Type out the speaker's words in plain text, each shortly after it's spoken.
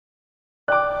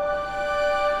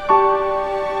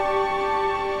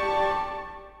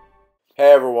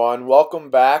everyone,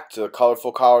 welcome back to the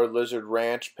Colorful Collared Lizard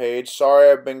Ranch page. Sorry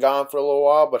I've been gone for a little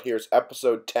while, but here's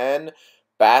episode 10,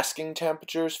 basking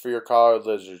temperatures for your collared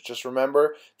lizards. Just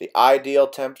remember, the ideal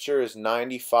temperature is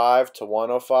 95 to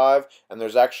 105, and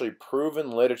there's actually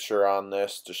proven literature on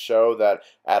this to show that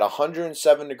at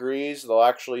 107 degrees, they'll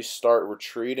actually start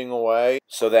retreating away.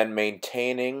 So then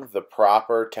maintaining the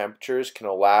proper temperatures can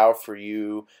allow for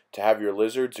you to have your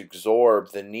lizards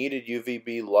absorb the needed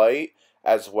UVB light,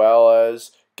 as well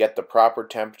as get the proper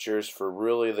temperatures for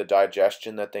really the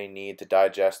digestion that they need to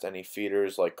digest any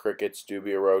feeders like crickets,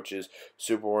 dubia roaches,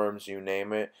 superworms, you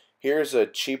name it. Here's a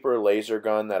cheaper laser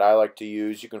gun that I like to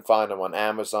use. You can find them on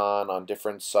Amazon, on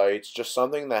different sites. Just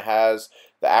something that has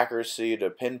the accuracy to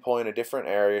pinpoint a different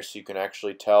area so you can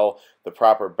actually tell the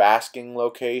proper basking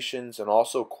locations and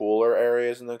also cooler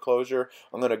areas in the enclosure.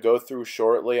 I'm going to go through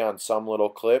shortly on some little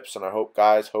clips, and I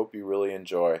hope you really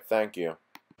enjoy. Thank you.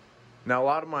 Now, a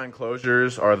lot of my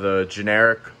enclosures are the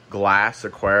generic glass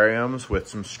aquariums with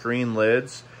some screen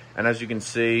lids, and as you can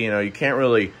see, you can't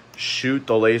really shoot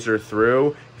the laser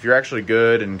through. If you're actually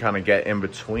good and kind of get in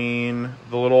between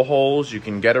the little holes, you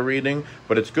can get a reading,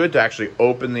 but it's good to actually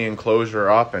open the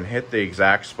enclosure up and hit the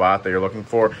exact spot that you're looking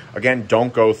for. Again,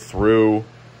 don't go through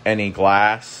any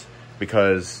glass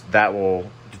because that will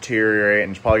deteriorate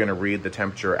and it's probably going to read the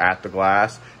temperature at the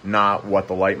glass, not what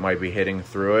the light might be hitting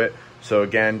through it. So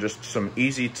again, just some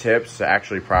easy tips to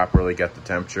actually properly get the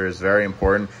temperature is very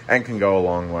important and can go a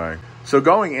long way. So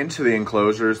going into the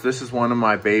enclosures, this is one of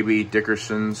my baby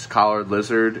Dickerson's collared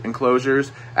lizard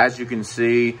enclosures. As you can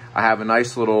see, I have a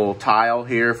nice little tile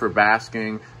here for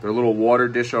basking, their little water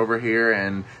dish over here,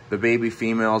 and the baby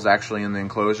female is actually in the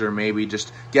enclosure, maybe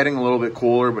just getting a little bit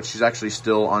cooler, but she's actually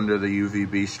still under the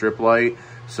UVB strip light.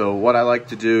 So what I like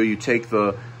to do, you take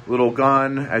the little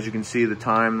gun, as you can see the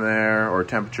time there or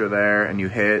temperature there, and you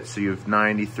hit, so you have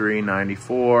 93,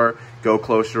 94, go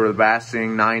closer to the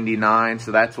basking, 99,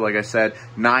 so that's, like I said,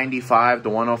 95 to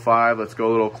 105. Let's go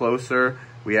a little closer.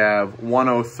 We have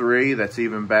 103, that's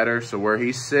even better. So where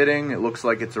he's sitting, it looks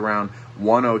like it's around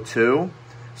 102.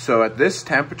 So at this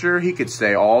temperature, he could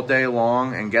stay all day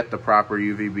long and get the proper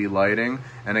UVB lighting.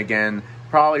 And again,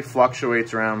 probably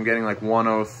fluctuates around, I'm getting like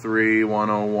 103,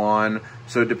 101.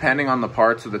 So depending on the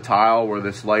parts of the tile where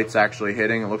this light's actually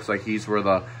hitting, it looks like he's where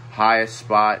the highest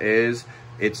spot is.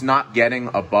 It's not getting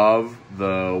above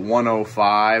the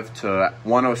 105 to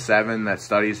 107 that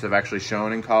studies have actually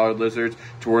shown in collared lizards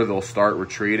to where they'll start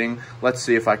retreating. Let's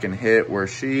see if I can hit where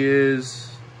she is.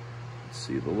 Let's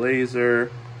see the laser.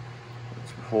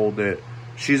 Let's hold it.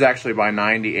 She's actually by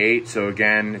 98, so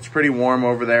again, it's pretty warm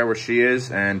over there where she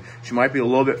is, and she might be a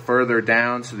little bit further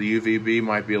down, so the UVB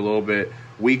might be a little bit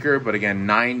weaker, but again,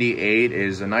 98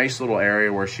 is a nice little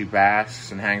area where she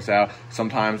basks and hangs out.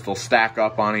 Sometimes they'll stack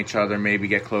up on each other, maybe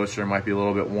get closer, it might be a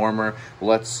little bit warmer.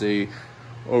 Let's see.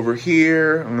 Over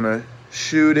here, I'm going to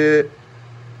shoot it.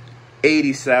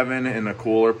 87 in the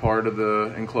cooler part of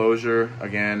the enclosure.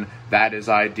 Again, that is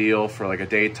ideal for like a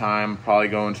daytime. Probably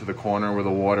go into the corner where the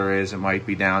water is. It might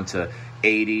be down to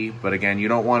 80, but again, you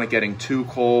don't want it getting too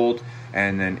cold.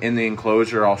 And then in the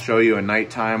enclosure, I'll show you a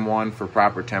nighttime one for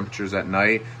proper temperatures at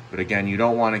night. But again, you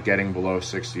don't want it getting below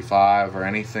 65 or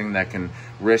anything that can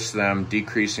risk them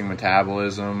decreasing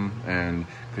metabolism, and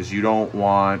because you don't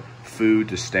want food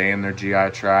to stay in their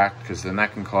GI tract, because then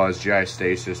that can cause GI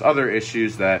stasis, other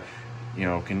issues that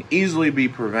can easily be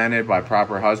prevented by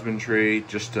proper husbandry,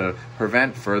 just to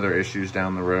prevent further issues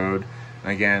down the road.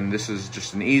 And again, this is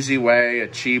just an easy way, a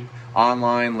cheap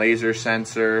online laser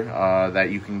sensor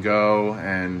that you can go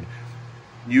and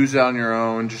use on your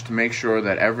own just to make sure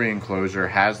that every enclosure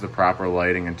has the proper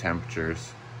lighting and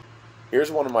temperatures.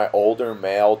 Here's one of my older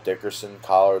male Dickerson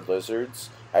collared lizards.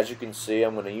 As you can see,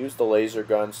 I'm going to use the laser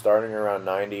gun starting around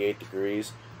 98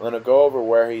 degrees. I'm going to go over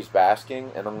where he's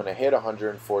basking, and I'm going to hit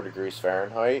 104 degrees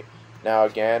Fahrenheit. Now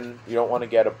again, you don't want to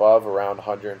get above around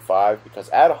 105, because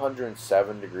at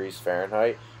 107 degrees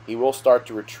Fahrenheit, he will start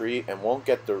to retreat and won't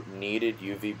get the needed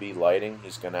UVB lighting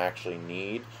he's going to actually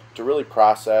need to really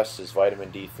process his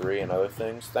vitamin D3 and other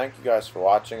things. Thank you guys for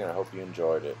watching, and I hope you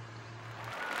enjoyed it.